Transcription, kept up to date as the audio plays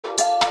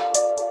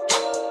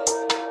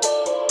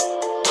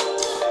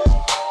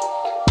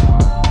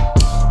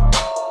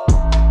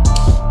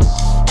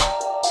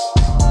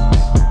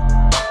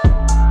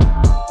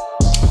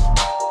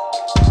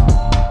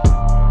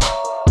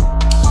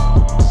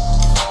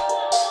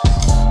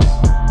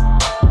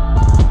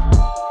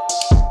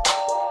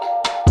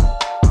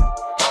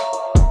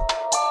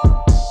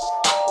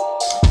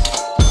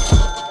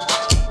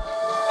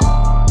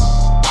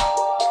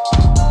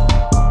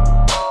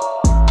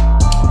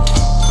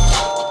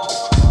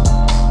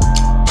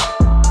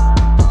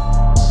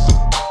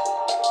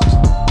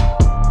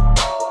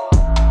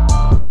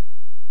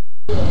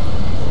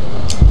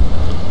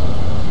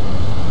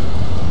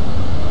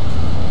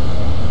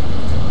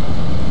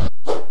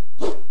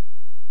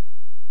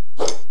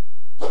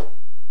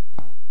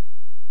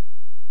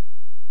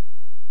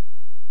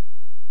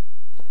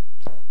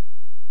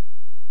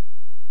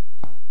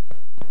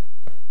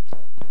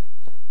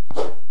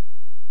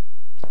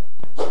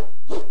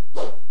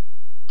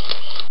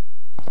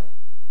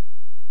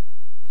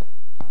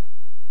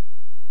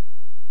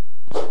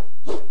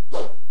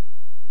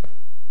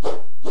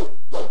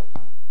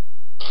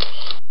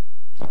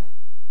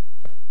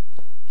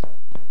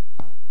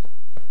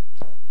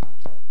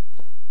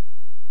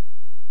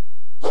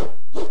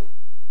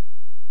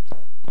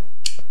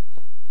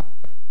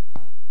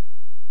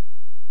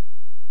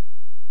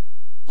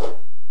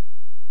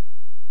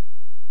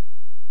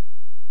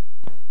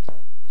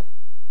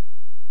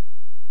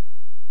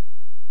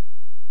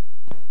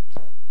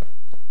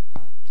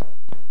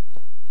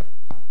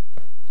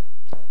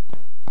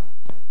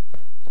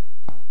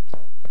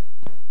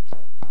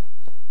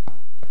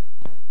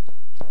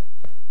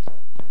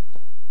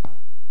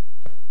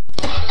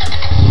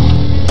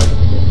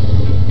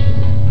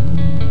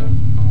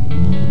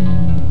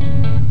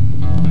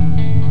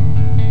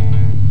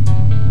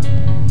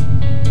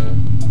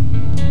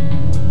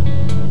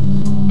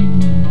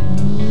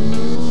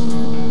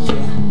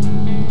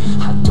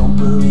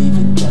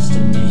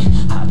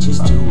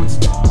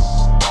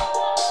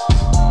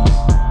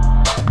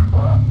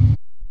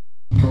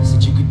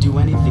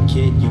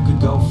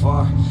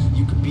far.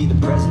 You could be the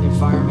president,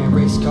 fireman,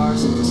 race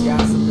cars. The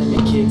sky's the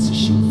limit, kids, so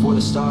shoot for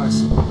the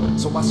stars.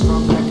 So I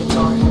strum that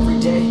guitar every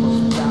day.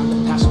 Found a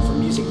passion for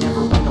music,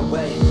 never went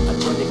away. I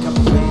joined a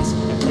couple bands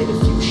and played a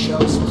few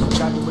shows.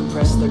 Tried to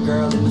impress the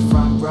girl in the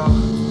front row.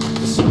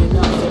 But soon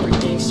enough,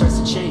 everything starts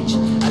to change.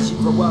 As you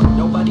grow up,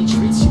 nobody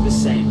treats you the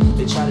same.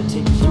 They try to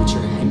take the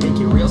future and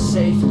make it real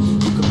safe.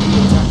 You could be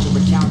a doctor,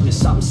 accountant, or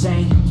something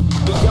sane.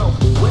 But yo,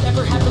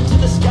 whatever happened to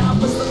the sky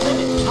was the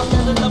limit. I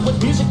fell in love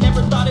with music,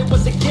 never thought it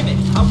was a gimmick.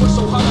 I worked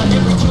so hard on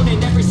every tune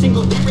and every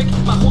single lyric.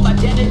 My whole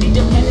identity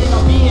depended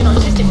on being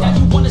artistic. Now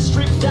you wanna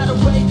strip that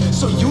away,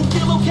 so you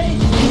feel okay?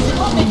 Cause if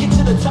I make it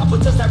to the top,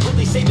 what does that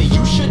really say? That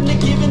you shouldn't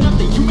have given up,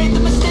 that you made the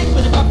mistake?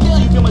 But if I fail,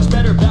 you feel much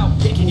better about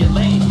picking your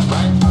lane,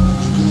 right?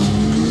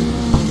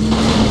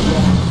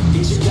 Yeah,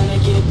 things are gonna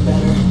get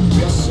better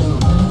real soon.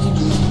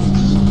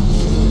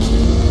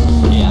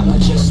 Yeah, I'ma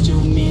just do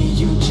me,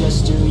 you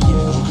just do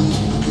you.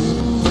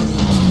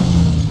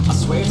 I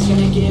swear it's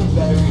gonna get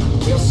better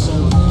real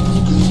soon.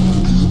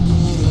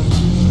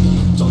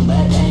 Don't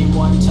let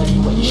anyone tell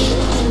you what you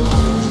should do.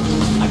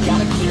 I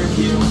got a clear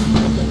view,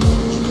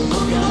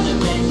 we're gonna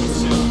make it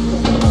soon.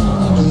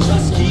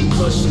 Just keep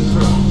pushing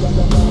through.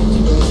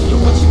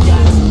 You're what you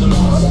got to lose.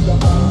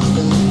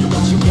 You're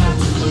what you got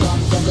to lose.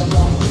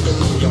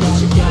 You're what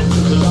you got to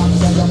lose.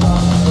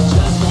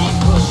 Just keep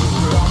pushing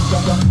through.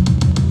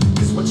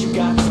 Cause what you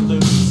got to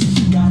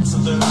lose, got to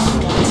lose,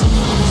 got to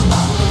lose,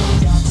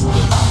 got to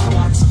lose,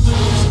 got to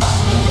lose,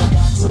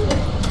 got to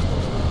lose.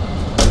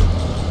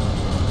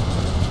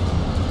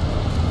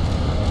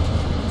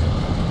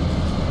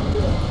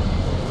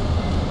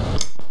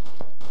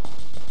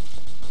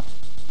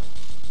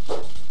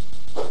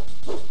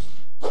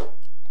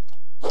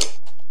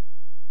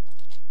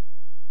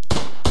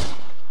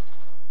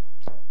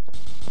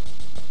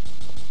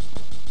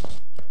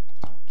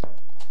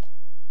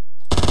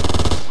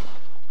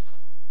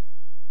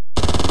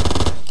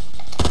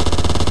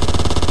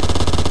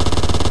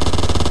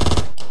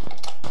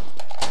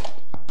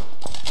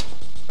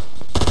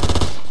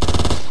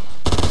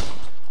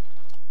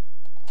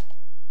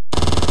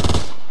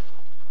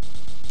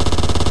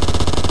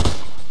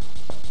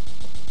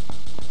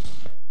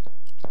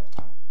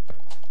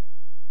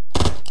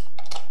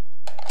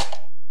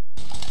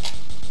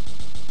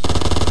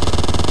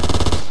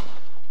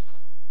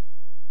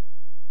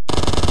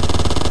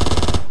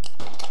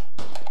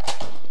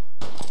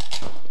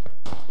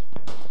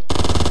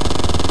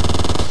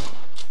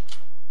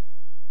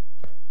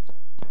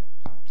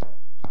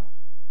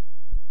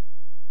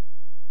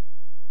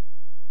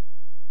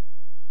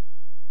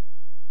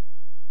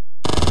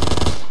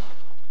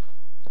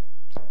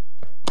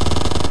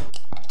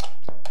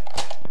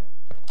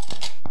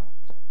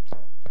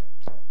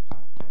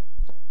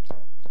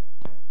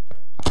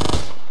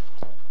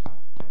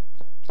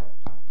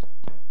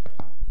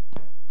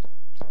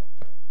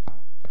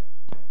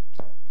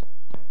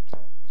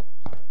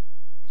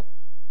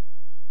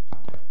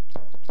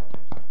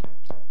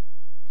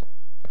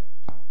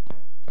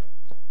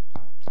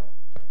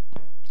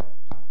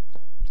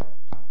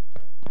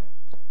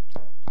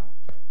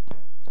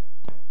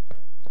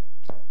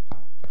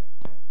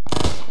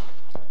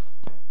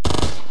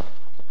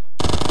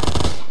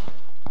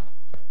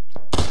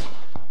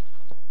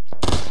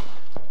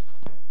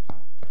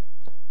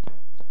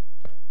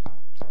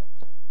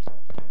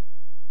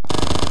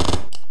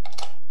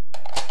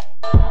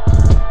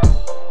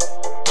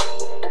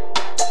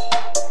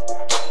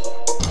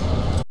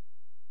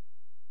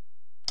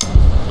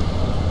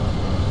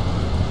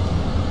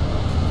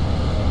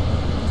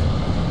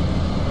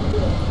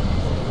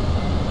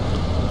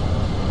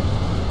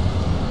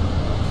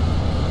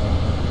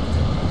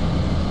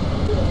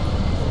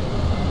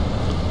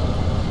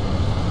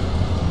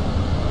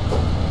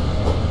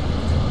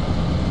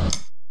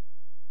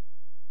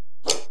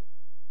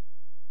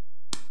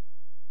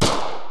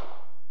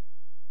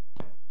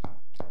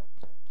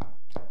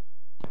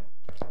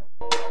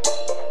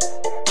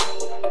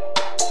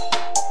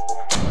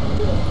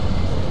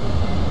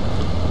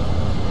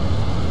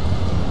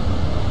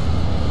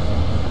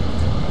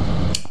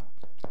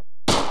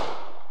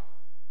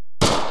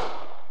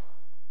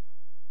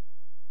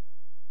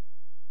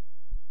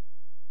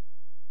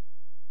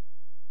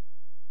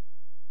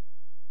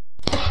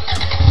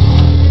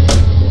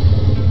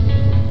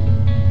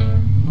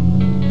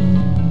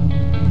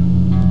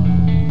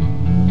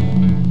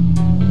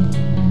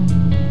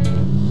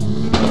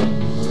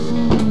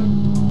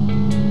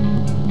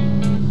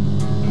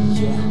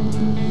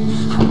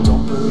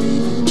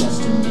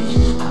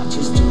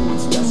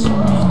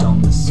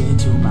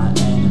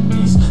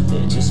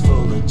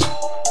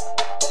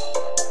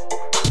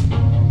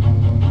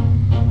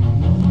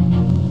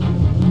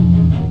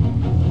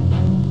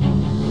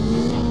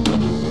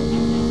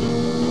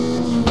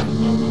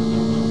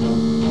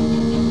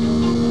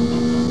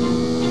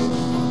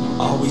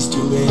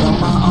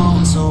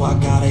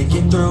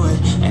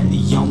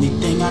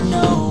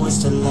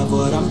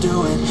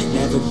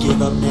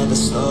 give up, never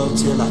slow,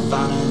 till I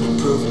finally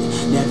prove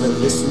it. Never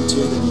listen to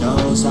the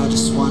no's, I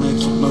just wanna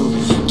keep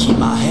moving. Keep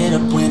my head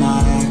up when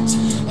I act,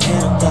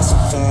 head up, that's a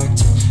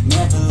fact.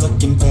 Never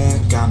looking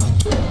back, I'm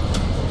a